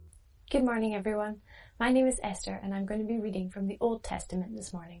Good morning, everyone. My name is Esther, and I'm going to be reading from the Old Testament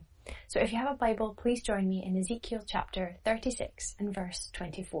this morning. So if you have a Bible, please join me in Ezekiel chapter 36 and verse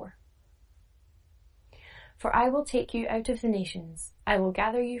 24. For I will take you out of the nations. I will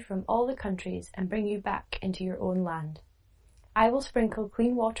gather you from all the countries and bring you back into your own land. I will sprinkle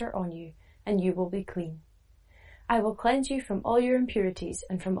clean water on you, and you will be clean. I will cleanse you from all your impurities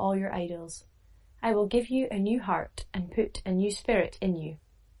and from all your idols. I will give you a new heart and put a new spirit in you.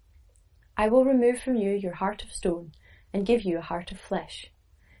 I will remove from you your heart of stone and give you a heart of flesh.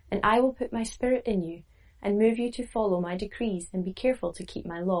 And I will put my spirit in you and move you to follow my decrees and be careful to keep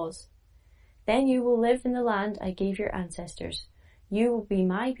my laws. Then you will live in the land I gave your ancestors. You will be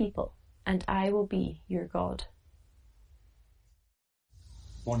my people and I will be your God.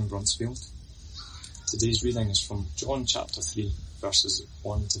 Morning, Brunsfield. Today's reading is from John chapter 3, verses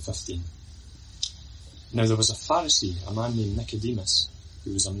 1 to 15. Now there was a Pharisee, a man named Nicodemus,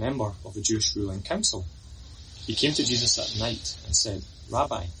 who was a member of the Jewish ruling council. He came to Jesus at night and said,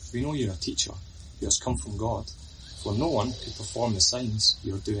 Rabbi, we know you're a teacher who has come from God, for no one could perform the signs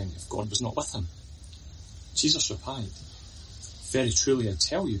you are doing if God was not with him. Jesus replied, Very truly I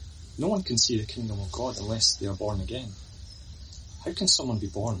tell you, no one can see the kingdom of God unless they are born again. How can someone be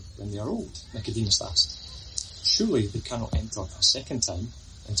born when they are old? Nicodemus asked. Surely they cannot enter a second time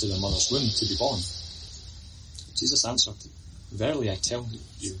into their mother's womb to be born. Jesus answered, Verily I tell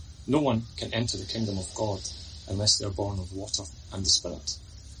you, no one can enter the kingdom of God unless they are born of water and the Spirit.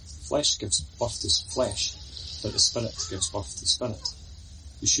 Flesh gives birth to flesh, but the Spirit gives birth to spirit.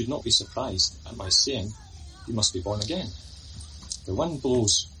 You should not be surprised at my saying, you must be born again. The wind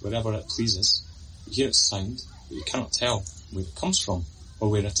blows wherever it pleases. You hear its sound, but you cannot tell where it comes from or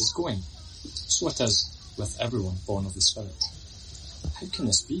where it is going. So it is with everyone born of the Spirit. How can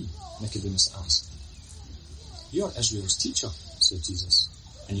this be? Nicodemus asked. You are Israel's teacher, said Jesus,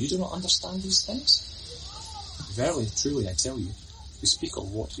 and you do not understand these things? Verily, truly, I tell you, we speak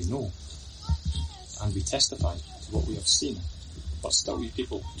of what we know, and we testify to what we have seen, but still you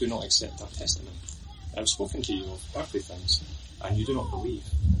people do not accept our testimony. I have spoken to you of earthly things, and you do not believe.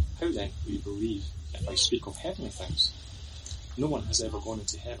 How then will you believe if I speak of heavenly things? No one has ever gone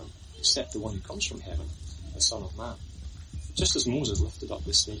into heaven, except the one who comes from heaven, the Son of Man. Just as Moses lifted up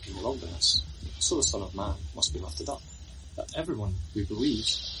the snake in the wilderness, so the Son of Man must be lifted up, that everyone who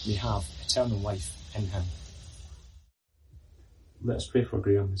believes may have eternal life in him. Let us pray for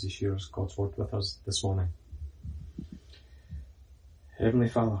Graeme as he shares God's word with us this morning. Heavenly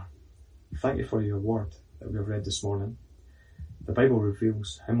Father, thank you for your word that we have read this morning. The Bible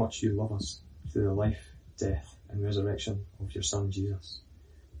reveals how much you love us through the life, death and resurrection of your Son Jesus.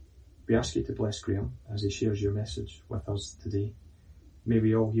 We ask you to bless Graeme as he shares your message with us today. May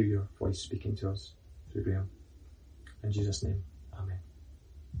we all hear your voice speaking to us through Graeme. In Jesus' name, Amen.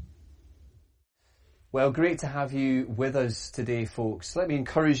 Well, great to have you with us today, folks. Let me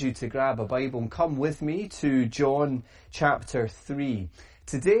encourage you to grab a Bible and come with me to John chapter 3.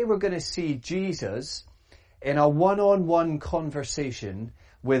 Today we're going to see Jesus in a one-on-one conversation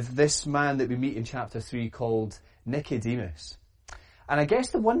with this man that we meet in chapter 3 called Nicodemus. And I guess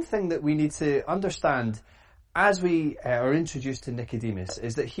the one thing that we need to understand as we are introduced to Nicodemus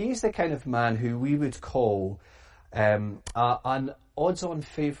is that he's the kind of man who we would call an odds-on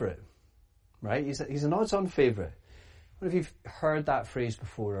favourite, right? He's an odds-on favourite. What if you've heard that phrase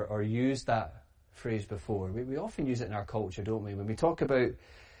before or used that phrase before? We often use it in our culture, don't we? When we talk about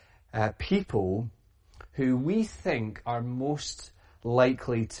people who we think are most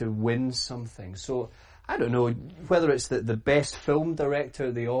likely to win something. So, I don't know whether it's the best film director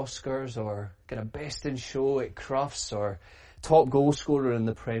at the Oscars or kind of best in show at Crufts or top goal scorer in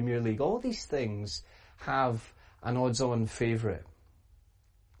the Premier League. All these things have an odds-on favourite.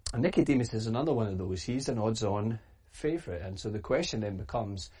 And Nicodemus is another one of those. He's an odds-on favourite. And so the question then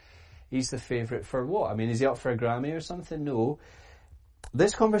becomes, he's the favourite for what? I mean, is he up for a Grammy or something? No.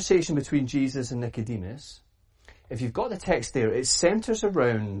 This conversation between Jesus and Nicodemus, if you've got the text there, it centres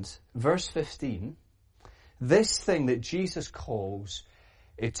around verse 15, this thing that Jesus calls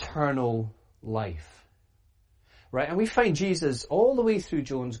eternal life. Right? And we find Jesus all the way through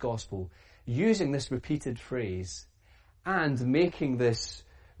John's Gospel using this repeated phrase and making this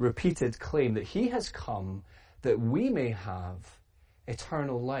repeated claim that he has come that we may have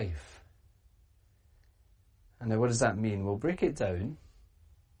eternal life. And now what does that mean? We'll break it down.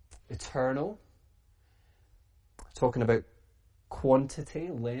 Eternal, talking about quantity,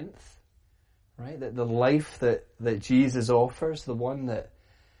 length, right? That the life that Jesus offers, the one that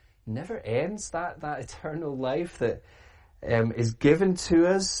never ends, that eternal life that is given to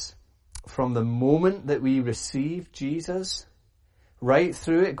us from the moment that we receive Jesus, right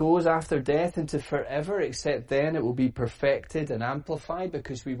through it goes after death into forever, except then it will be perfected and amplified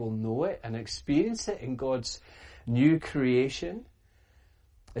because we will know it and experience it in God's new creation.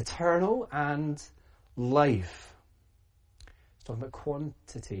 Eternal and life. It's talking about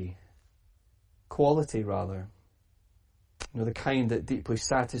quality rather. The kind that deeply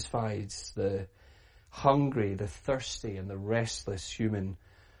satisfies the hungry, the thirsty, and the restless human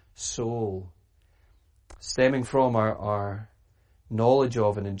soul, stemming from our knowledge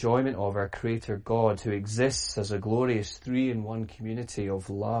of and enjoyment of our Creator God, who exists as a glorious three-in-one community of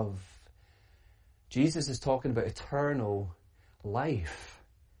love. Jesus is talking about eternal life.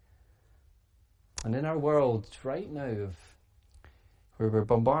 And in our world right now, where we're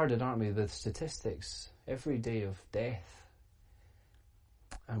bombarded, aren't we, with statistics every day of death,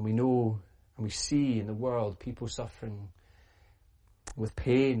 and we know and we see in the world people suffering with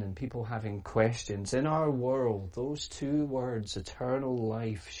pain and people having questions. In our world, those two words, eternal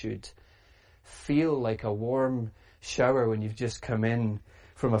life, should feel like a warm shower when you've just come in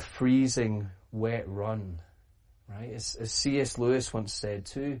from a freezing wet run, right? As C.S. Lewis once said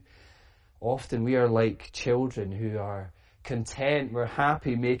too, often we are like children who are content, we're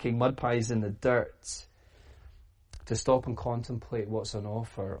happy making mud pies in the dirt, to stop and contemplate what's on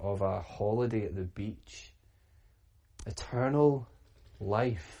offer of a holiday at the beach. Eternal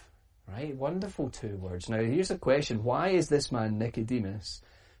life, right? Wonderful two words. Now here's a question. Why is this man Nicodemus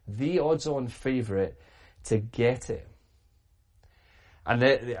the odds-on favourite to get it? And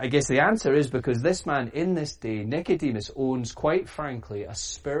I guess the answer is because this man in this day, Nicodemus, owns, quite frankly, a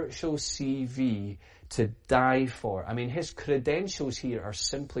spiritual CV to die for. I mean, his credentials here are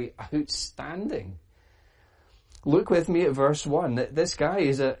simply outstanding. Look with me at verse 1. This guy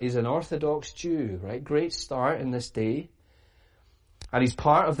is an Orthodox Jew, right? Great start in this day. And he's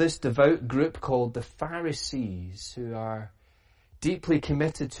part of this devout group called the Pharisees, who are deeply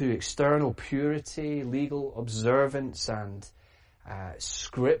committed to external purity, legal observance, and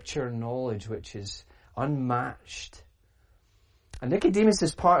scripture knowledge, which is unmatched. And Nicodemus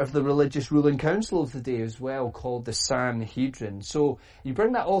is part of the religious ruling council of the day as well, called the Sanhedrin. So you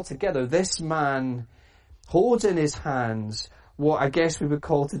bring that all together, this man holds in his hands what I guess we would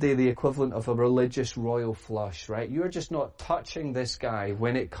call today the equivalent of a religious royal flush, right? You're just not touching this guy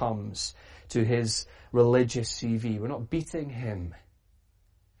when it comes to his religious CV. We're not beating him.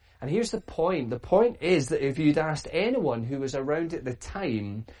 And here's the point. The point is that if you'd asked anyone who was around at the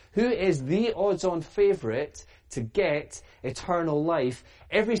time, who is the odds-on favourite to get eternal life,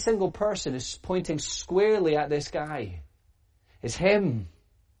 every single person is pointing squarely at this guy. It's him.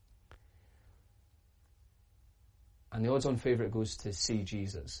 And the odds-on favourite goes to see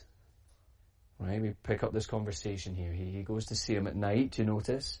Jesus. Right? We pick up this conversation here. He goes to see him at night, do you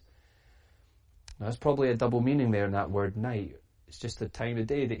notice? Now, there's probably a double meaning there in that word night. It's just the time of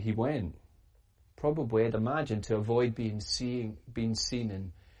day that he went. Probably, I'd imagine, to avoid being seen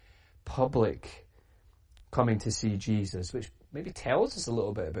in public, coming to see Jesus, which maybe tells us a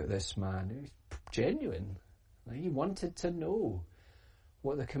little bit about this man. He's genuine. He wanted to know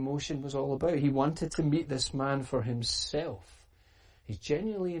what the commotion was all about. He wanted to meet this man for himself. He's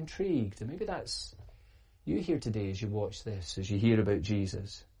genuinely intrigued. And maybe that's you here today as you watch this, as you hear about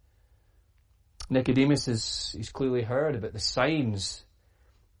Jesus. Nicodemus he's clearly heard about the signs.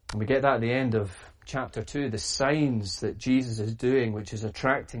 And we get that at the end of chapter 2, the signs that Jesus is doing, which is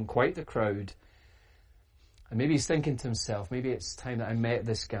attracting quite the crowd. And maybe he's thinking to himself, maybe it's time that I met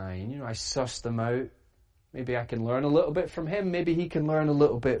this guy. And, I sussed him out. Maybe I can learn a little bit from him. Maybe he can learn a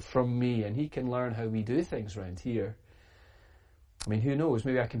little bit from me. And he can learn how we do things around here. I mean, who knows?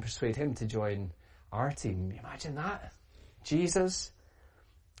 Maybe I can persuade him to join our team. Imagine that. Jesus.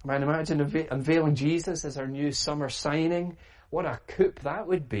 Man, imagine unveiling Jesus as our new summer signing. What a coup that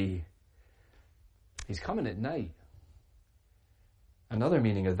would be. He's coming at night. Another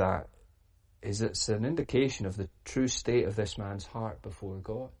meaning of that is it's an indication of the true state of this man's heart before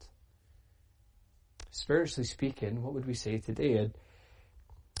God. Spiritually speaking, what would we say today?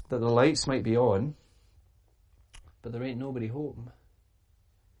 That the lights might be on, but there ain't nobody home.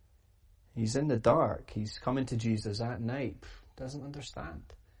 He's in the dark. He's coming to Jesus at night. Doesn't understand.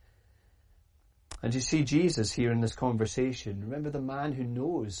 And you see Jesus here in this conversation. Remember the man who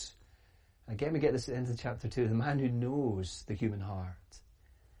knows. Again, we get this at the end of chapter 2. The man who knows the human heart.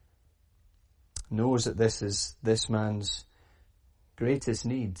 Knows that this is this man's greatest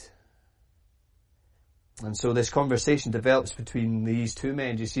need. And so this conversation develops between these two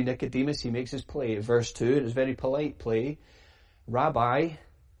men. Do you see Nicodemus? He makes his play. Verse 2, it's a very polite play. Rabbi.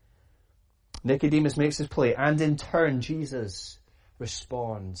 Nicodemus makes his play. And in turn, Jesus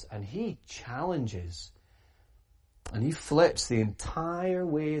responds. And he challenges And he flips the entire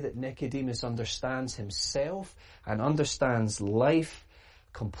way that Nicodemus understands himself and understands life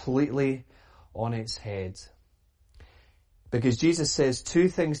completely on its head. Because Jesus says two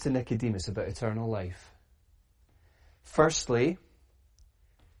things to Nicodemus about eternal life. Firstly,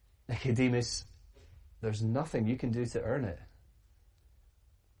 Nicodemus, there's nothing you can do to earn it.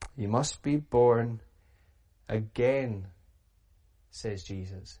 You must be born again, says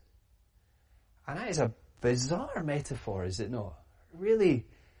Jesus. And that is a bizarre metaphor, is it not? Really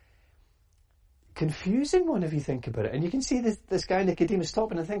confusing one if you think about it. And you can see this guy Nicodemus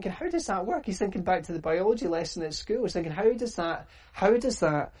stopping and thinking, how does that work? He's thinking back to the biology lesson at school. He's thinking, how does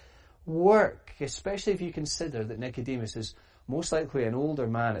that work? Especially if you consider that Nicodemus is most likely an older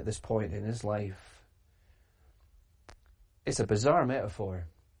man at this point in his life. It's a bizarre metaphor.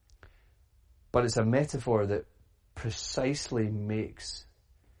 But it's a metaphor that precisely makes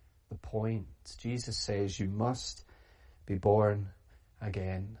the point. Jesus says you must be born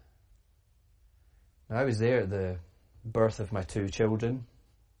again. Now, I was there at the birth of my two children.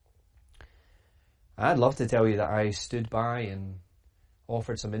 I'd love to tell you that I stood by and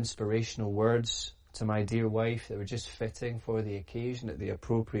offered some inspirational words to my dear wife that were just fitting for the occasion at the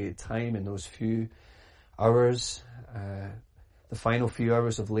appropriate time in those few hours, the final few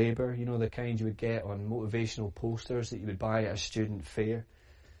hours of labour, you know, the kind you would get on motivational posters that you would buy at a student fair.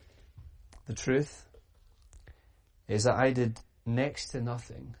 The truth is that I did next to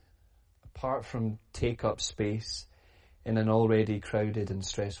nothing apart from take up space in an already crowded and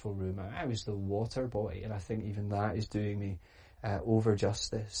stressful room. I was the water boy, and I think even that is doing me over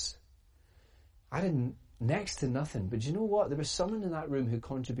justice. I did next to nothing, but you know what? There was someone in that room who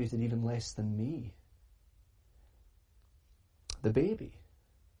contributed even less than me. The baby.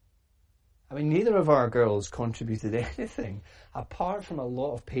 I mean, neither of our girls contributed anything apart from a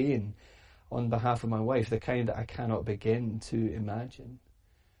lot of pain on behalf of my wife, the kind that I cannot begin to imagine.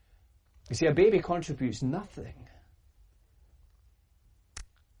 You see, a baby contributes nothing.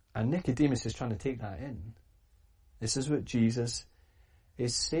 And Nicodemus is trying to take that in. This is what Jesus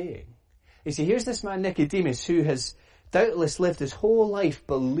is saying. You see, here's this man Nicodemus who has doubtless lived his whole life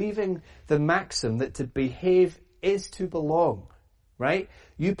believing the maxim that to behave is to belong. Right?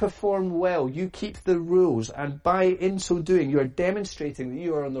 You perform well, you keep the rules, and by in so doing you are demonstrating that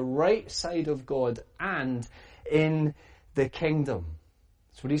you are on the right side of God and in the kingdom.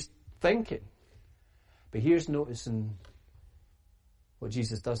 That's what he's thinking. But here's noticing what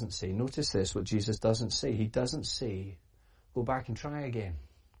Jesus doesn't say. Notice this, what Jesus doesn't say. He doesn't say, go back and try again.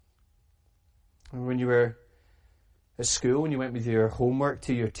 Remember when you were at school, when you went with your homework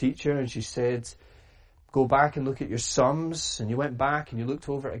to your teacher and she said, go back and look at your sums, and you went back and you looked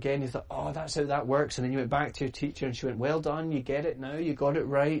over it again, you thought, oh, that's how that works, and then you went back to your teacher and she went, well done, you get it now, you got it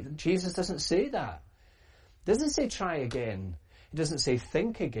right. Jesus doesn't say that. He doesn't say try again. He doesn't say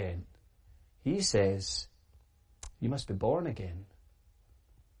think again. He says, you must be born again.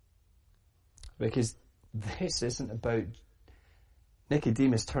 Because this isn't about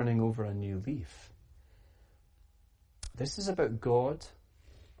Nicodemus turning over a new leaf. This is about God,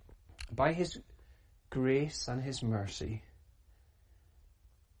 by his grace and his mercy,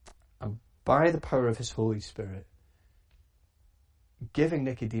 and by the power of his Holy Spirit, giving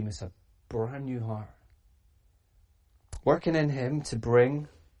Nicodemus a brand new heart, working in him to bring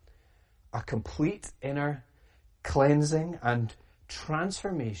a complete inner cleansing and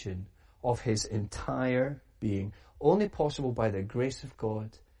transformation of his entire being, only possible by the grace of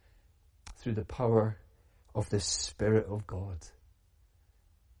God through the power of the Spirit of God.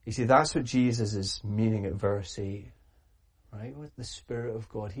 You see, that's what Jesus is meaning at verse 8, right? With the Spirit of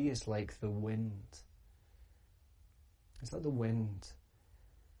God, he is like the wind. It's like the wind.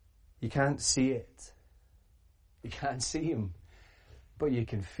 You can't see it. You can't see him, but you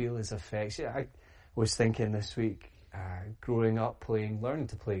can feel his effects. Yeah, I was thinking this week, growing up learning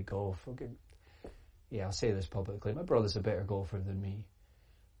to play golf. Yeah, I'll say this publicly. My brother's a better golfer than me.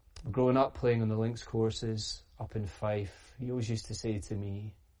 Growing up playing on the links courses up in Fife, he always used to say to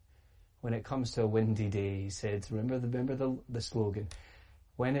me, when it comes to a windy day, he said, remember the slogan,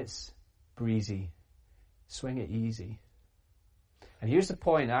 when it's breezy, swing it easy. And here's the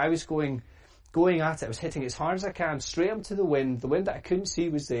point, I was going at it, I was hitting it as hard as I can, straight up to the wind that I couldn't see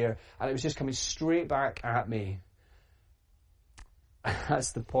was there, and it was just coming straight back at me.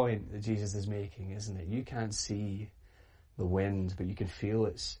 That's the point that Jesus is making, isn't it? You can't see the wind, but you can feel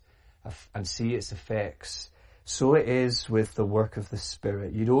it and see its effects. So it is with the work of the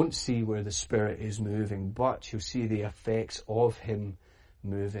Spirit. You don't see where the Spirit is moving, but you'll see the effects of him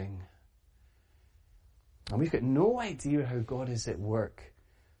moving. And we've got no idea how God is at work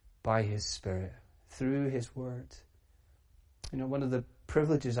by his Spirit, through his word, You know, one of the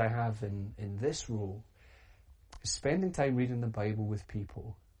privileges I have in this role is spending time reading the Bible with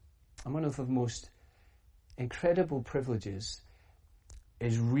people. And one of the most incredible privileges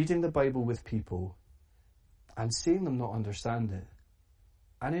is reading the Bible with people and seeing them not understand it.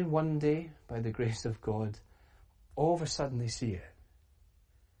 And in one day, by the grace of God, all of a sudden they see it.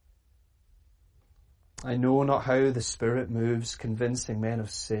 I know not how the Spirit moves, convincing men of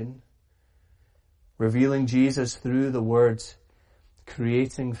sin, revealing Jesus through the Word,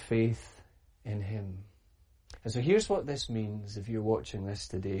 creating faith in Him. And so here's what this means if you're watching this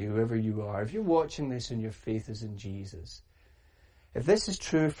today, whoever you are. If you're watching this and your faith is in Jesus, if this is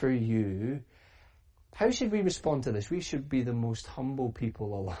true for you, how should we respond to this? We should be the most humble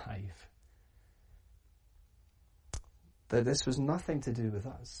people alive. That this was nothing to do with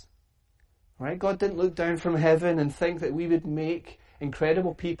us. Right? God didn't look down from heaven and think that we would make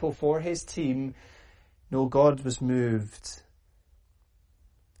incredible people for His team. No, God was moved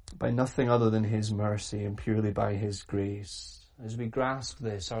by nothing other than His mercy and purely by His grace. As we grasp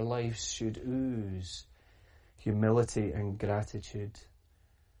this, our lives should ooze humility and gratitude.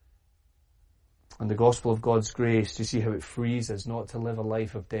 And the gospel of God's grace, do you see how it frees us not to live a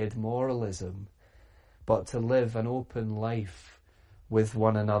life of dead moralism, but to live an open life with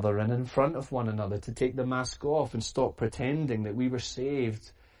one another and in front of one another, to take the mask off and stop pretending that we were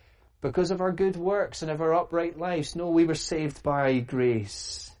saved because of our good works and of our upright lives. No, we were saved by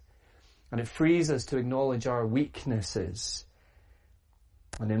grace. And it frees us to acknowledge our weaknesses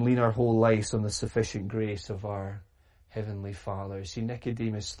and then lean our whole lives on the sufficient grace of our Heavenly Father. See,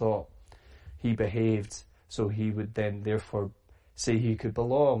 Nicodemus thought he behaved so he would then therefore say he could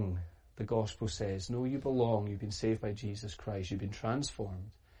belong. The gospel says, no, you belong. You've been saved by Jesus Christ. You've been transformed.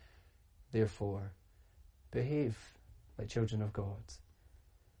 Therefore, behave like children of God.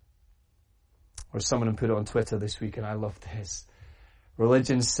 Or someone put it on Twitter this week, and I love this.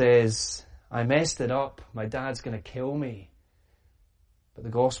 Religion says, I messed it up. My dad's going to kill me. But the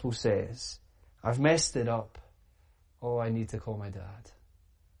gospel says, I've messed it up. Oh, I need to call my dad.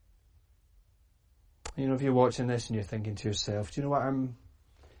 You know, if you're watching this and you're thinking to yourself, do you know what, I'm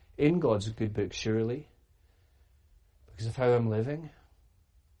in God's good book, surely, because of how I'm living.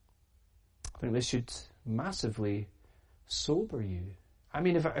 I think this should massively sober you. I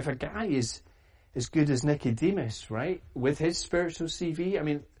mean, if a guy is as good as Nicodemus, right, with his spiritual CV, I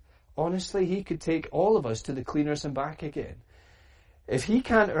mean, honestly, he could take all of us to the cleaners and back again. If he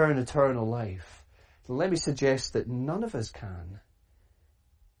can't earn eternal life, then let me suggest that none of us can.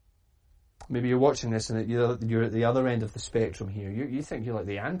 Maybe you're watching this and you're at the other end of the spectrum here. You think you're like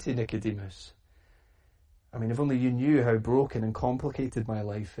the anti-Nicodemus. I mean, if only you knew how broken and complicated my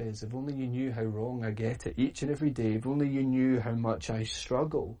life is. If only you knew how wrong I get it each and every day. If only you knew how much I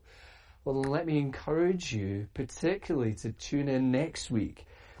struggle. Well, then let me encourage you, particularly to tune in next week,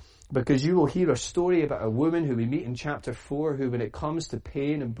 because you will hear a story about a woman who we meet in chapter 4, who when it comes to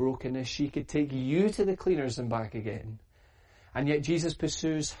pain and brokenness, she could take you to the cleaners and back again. And yet Jesus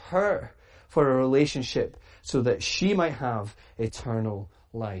pursues her for a relationship so that she might have eternal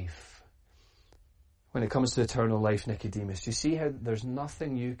life. When it comes to eternal life, Nicodemus, you see how there's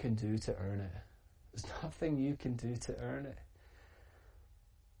nothing you can do to earn it. There's nothing you can do to earn it.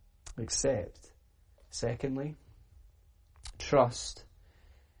 Except, secondly, trust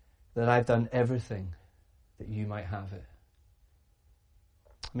that I've done everything that you might have it.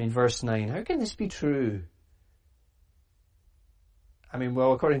 I mean, verse 9, how can this be true? I mean,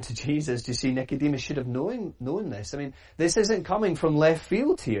 well, according to Jesus, you see, Nicodemus should have known this. I mean, this isn't coming from left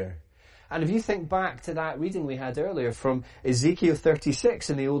field here. And if you think back to that reading we had earlier from Ezekiel 36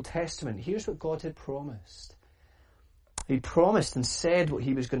 in the Old Testament, here's what God had promised. He promised and said what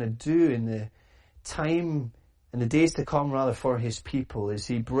he was going to do in the time, in the days to come rather, for his people, as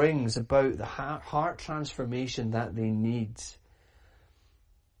he brings about the heart transformation that they need.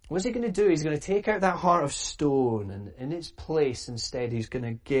 What's he going to do? He's going to take out that heart of stone, and in its place instead he's going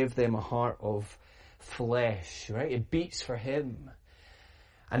to give them a heart of flesh, right? It beats for him.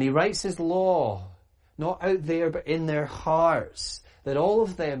 And he writes his law, not out there but in their hearts, that all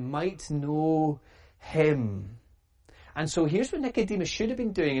of them might know him. And so here's what Nicodemus should have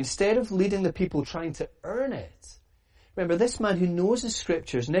been doing. Instead of leading the people trying to earn it, remember, this man who knows the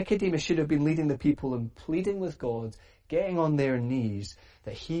scriptures, Nicodemus should have been leading the people and pleading with God, getting on their knees,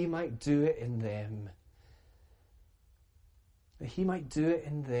 that he might do it in them. That he might do it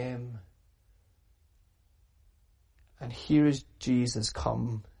in them. And here is Jesus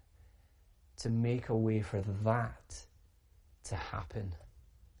come to make a way for that to happen.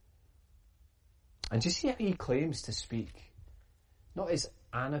 And do you see how he claims to speak? Not as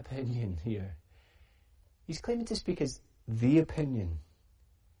an opinion here. He's claiming to speak as the opinion.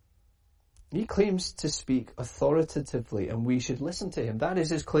 He claims to speak authoritatively, and we should listen to him. That is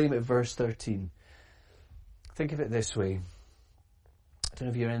his claim at verse 13. Think of it this way. I don't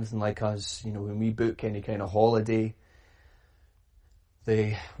know if you're anything like us, when we book any kind of holiday,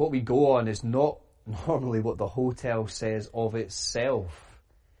 what we go on is not normally what the hotel says of itself.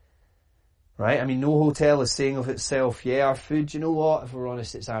 Right? I mean, no hotel is saying of itself, yeah, our food, you know what, if we're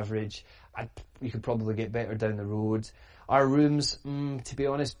honest, it's average. We could probably get better down the road. Our rooms, to be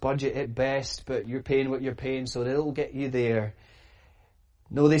honest, budget at best, but you're paying what you're paying, so it'll get you there.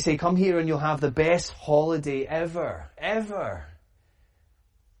 No, they say, come here and you'll have the best holiday ever.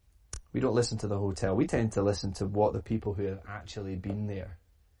 We don't listen to the hotel. We tend to listen to what the people who have actually been there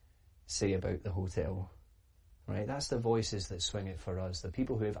say about the hotel. Right? That's the voices that swing it for us. The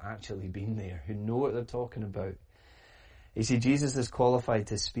people who have actually been there, who know what they're talking about. You see, Jesus is qualified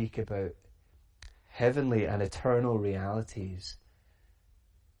to speak about heavenly and eternal realities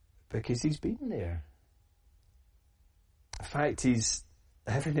because he's been there. In fact,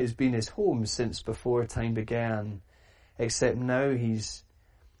 heaven has been his home since before time began, except now he's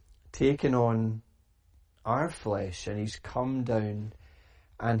taken on our flesh and he's come down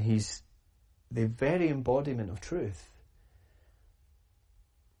and he's the very embodiment of truth.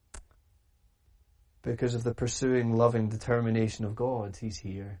 Because of the pursuing, loving determination of God, he's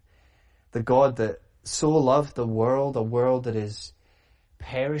here. The God that so loved the world, a world that is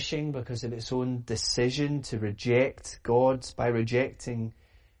perishing because of its own decision to reject God by rejecting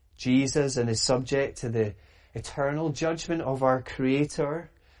Jesus, and is subject to the eternal judgment of our Creator.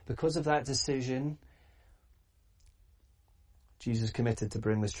 Because of that decision, Jesus committed to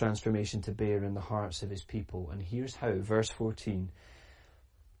bring this transformation to bear in the hearts of his people. And here's how, verse 14.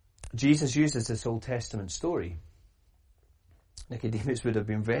 Jesus uses this Old Testament story. Nicodemus would have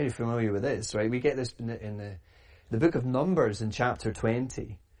been very familiar with this, right? We get this in the book of Numbers in chapter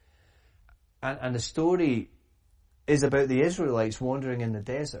 20. And the story is about the Israelites wandering in the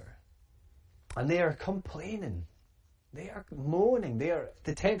desert. And they are complaining. They are moaning.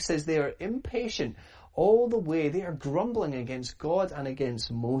 The text says they are impatient all the way. They are grumbling against God and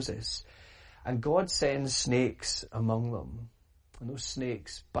against Moses. And God sends snakes among them. And those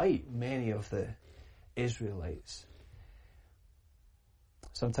snakes bite many of the Israelites.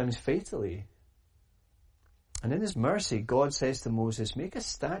 Sometimes fatally. And in his mercy, God says to Moses, make a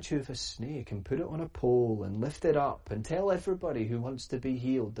statue of a snake and put it on a pole and lift it up and tell everybody who wants to be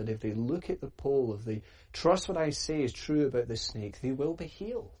healed that if they look at the pole, if they trust what I say is true about the snake, they will be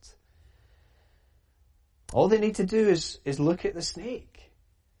healed. All they need to do is look at the snake.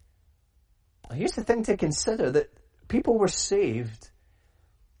 Now, here's the thing to consider, that people were saved.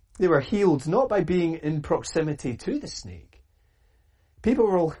 They were healed not by being in proximity to the snake.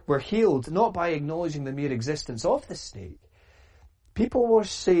 People were healed not by acknowledging the mere existence of the snake. People were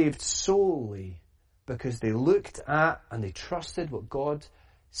saved solely because they looked at and they trusted what God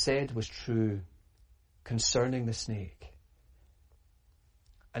said was true concerning the snake.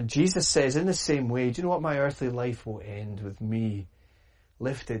 And Jesus says in the same way, do you know what? My earthly life will end with me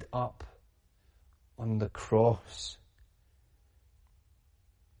lifted up on the cross.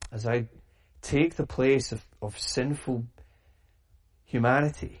 As I take the place of sinful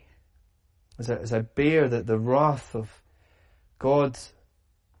humanity, as I bear the wrath of God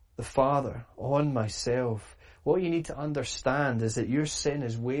the Father on myself, what you need to understand is that your sin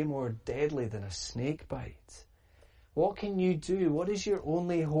is way more deadly than a snake bite. What can you do? What is your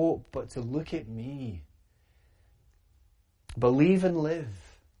only hope but to look at me? Believe and live.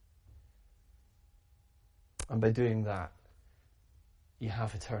 And by doing that, you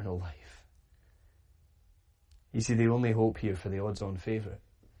have eternal life. You see, the only hope here for the odds-on favourite,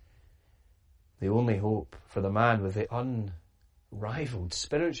 the only hope for the man with the unrivaled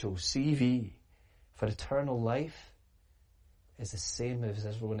spiritual CV for eternal life is the same as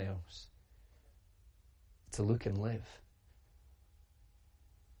everyone else. To look and live.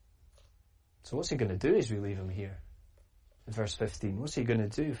 So what's he going to do as we leave him here? In verse 15, what's he going to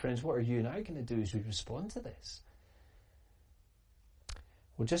do? Friends, what are you and I going to do as we respond to this?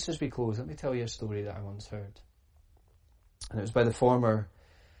 Well, just as we close, let me tell you a story that I once heard. And it was by the former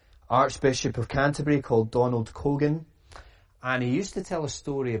Archbishop of Canterbury called Donald Cogan. And he used to tell a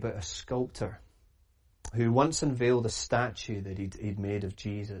story about a sculptor who once unveiled a statue that he'd made of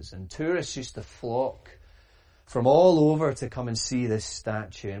Jesus. And tourists used to flock from all over to come and see this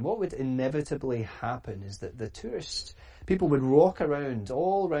statue. And what would inevitably happen is that the tourists, people would walk around,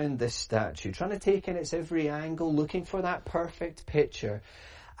 all around this statue, trying to take in its every angle, looking for that perfect picture.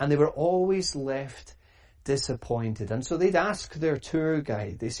 And they were always left disappointed. And so they'd ask their tour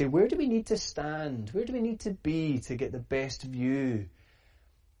guide, they say, where do we need to stand? Where do we need to be to get the best view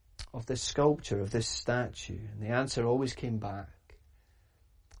of this sculpture, of this statue? And the answer always came back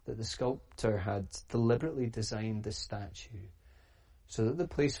that the sculptor had deliberately designed the statue so that the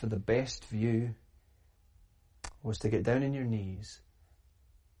place for the best view was to get down on your knees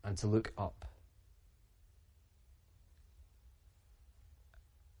and to look up.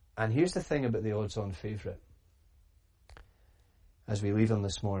 And here's the thing about the odds-on favourite as we leave them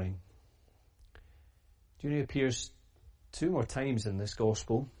this morning. Do you know he appears 2 more times in this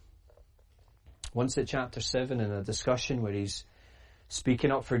gospel? Once at chapter 7 in a discussion where he's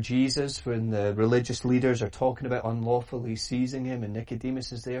speaking up for Jesus when the religious leaders are talking about unlawfully seizing him, and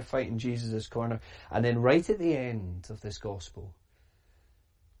Nicodemus is there fighting Jesus' corner. And then right at the end of this gospel,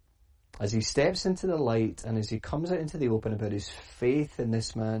 as he steps into the light and as he comes out into the open about his faith in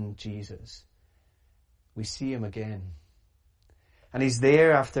this man Jesus, we see him again. And he's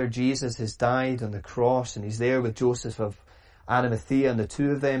there after Jesus has died on the cross, and he's there with Joseph of Arimathea, and the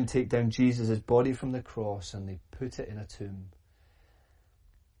 2 of them take down Jesus' body from the cross and they put it in a tomb.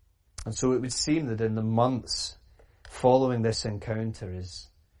 And so it would seem that in the months following this encounter, as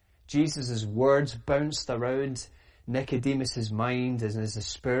Jesus' words bounced around Nicodemus' mind and as the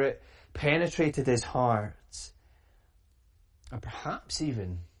Spirit penetrated his heart, and perhaps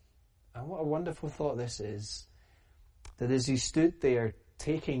even, and what a wonderful thought this is, that as he stood there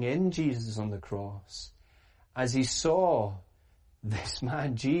taking in Jesus on the cross, as he saw this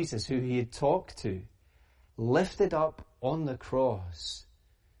man Jesus who he had talked to lifted up on the cross,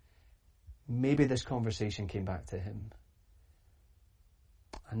 maybe this conversation came back to him.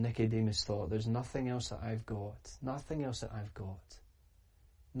 And Nicodemus thought, there's nothing else that I've got, nothing else that I've got,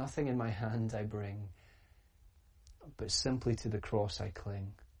 nothing in my hand I bring, but simply to the cross I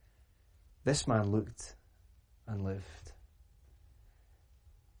cling. This man looked and lived.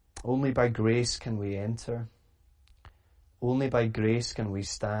 Only by grace can we enter. Only by grace can we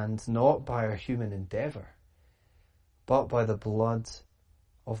stand, not by our human endeavour, but by the blood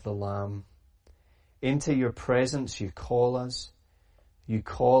of the Lamb. Into your presence you call us. You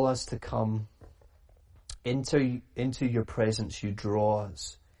call us to come. Into your presence you draw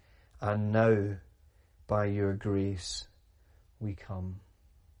us. And now, by your grace, we come.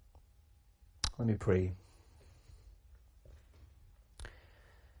 Let me pray.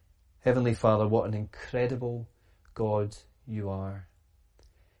 Heavenly Father, what an incredible God you are.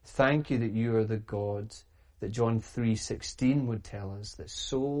 Thank you that you are the God that John 3:16 would tell us, that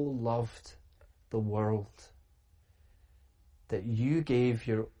so loved the world that you gave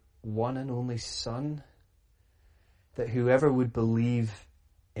your one and only Son, that whoever would believe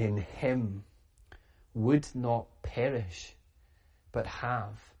in him would not perish but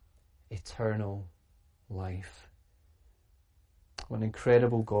have eternal life. What an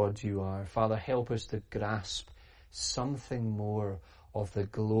incredible God you are. Father, help us to grasp something more of the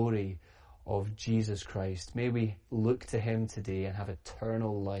glory of Jesus Christ. May we look to him today and have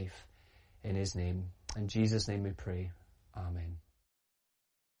eternal life in his name. In Jesus' name we pray. Amen.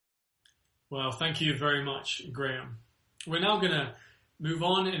 Well, thank you very much, Graeme. We're now going to move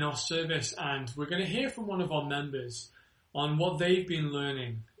on in our service, and we're going to hear from one of our members on what they've been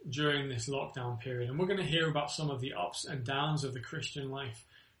learning during this lockdown period. And we're going to hear about some of the ups and downs of the Christian life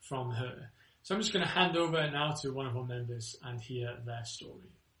from her. So I'm just going to hand over now to one of our members and hear their story.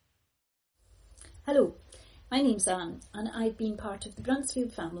 Hello, my name's Anne, and I've been part of the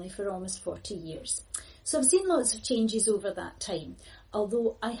Brunsfield family for almost 40 years. So I've seen lots of changes over that time,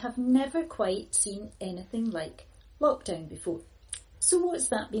 although I have never quite seen anything like lockdown before. So what's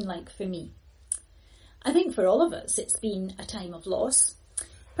that been like for me? I think for all of us it's been a time of loss,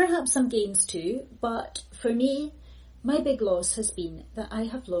 perhaps some gains too, but for me, my big loss has been that I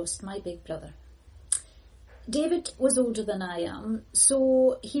have lost my big brother. David was older than I am,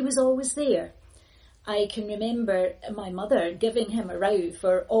 so he was always there. I can remember my mother giving him a row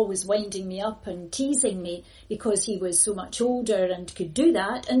for always winding me up and teasing me because he was so much older and could do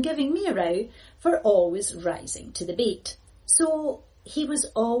that, and giving me a row for always rising to the bait. So he was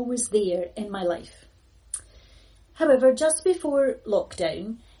always there in my life. However, just before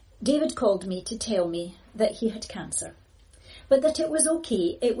lockdown, David called me to tell me that he had cancer, but that it was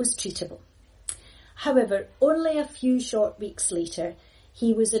okay, it was treatable. However, only a few short weeks later,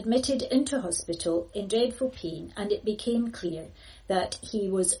 he was admitted into hospital in dreadful pain, and it became clear that he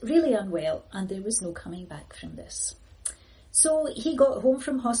was really unwell and there was no coming back from this. So he got home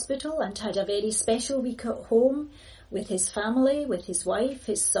from hospital and had a very special week at home with his family, with his wife,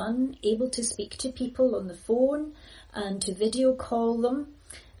 his son, able to speak to people on the phone and to video call them.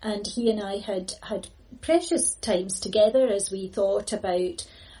 And he and I had precious times together as we thought about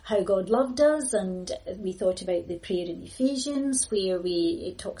how God loved us, and we thought about the prayer in Ephesians where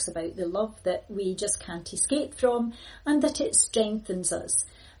it talks about the love that we just can't escape from, and that it strengthens us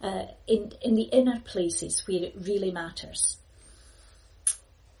in the inner places where it really matters.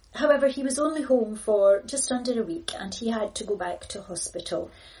 However, he was only home for just under a week and he had to go back to hospital,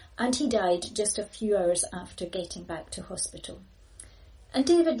 and he died just a few hours after getting back to hospital. And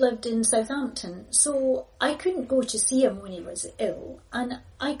David lived in Southampton, so I couldn't go to see him when he was ill, and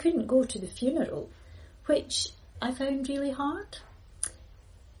I couldn't go to the funeral, which I found really hard.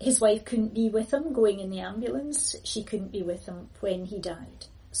 His wife couldn't be with him going in the ambulance. She couldn't be with him when he died.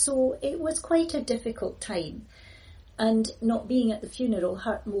 So it was quite a difficult time, and not being at the funeral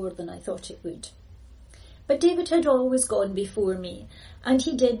hurt more than I thought it would. But David had always gone before me, and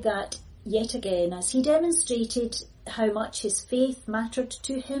he did that yet again as he demonstrated how much his faith mattered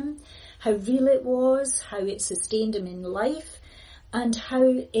to him, how real it was, how it sustained him in life, and how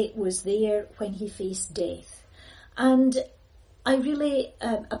it was there when he faced death. And I really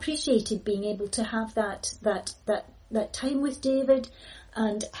appreciated being able to have that time with David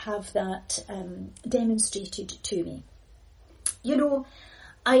and have that demonstrated to me. You know,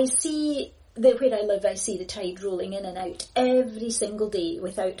 I see that where I live, I see the tide rolling in and out every single day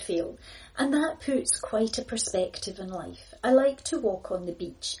without fail. And that puts quite a perspective in life. I like to walk on the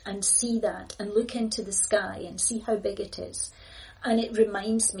beach and see that and look into the sky and see how big it is. And it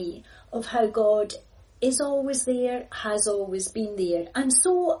reminds me of how God is always there, has always been there. And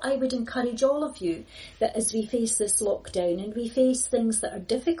so I would encourage all of you that as we face this lockdown and we face things that are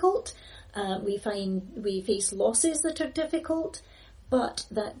difficult, we face losses that are difficult, but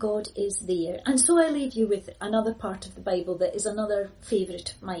that God is there. And so I leave you with another part of the Bible that is another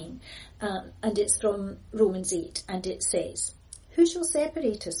favourite of mine, and it's from Romans 8, and it says, "Who shall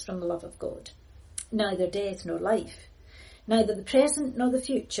separate us from the love of God? Neither death nor life, neither the present nor the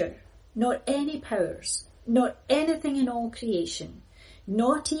future, nor any powers, nor anything in all creation,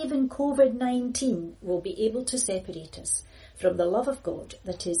 not even COVID-19 will be able to separate us from the love of God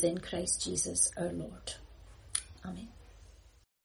that is in Christ Jesus our Lord." Amen.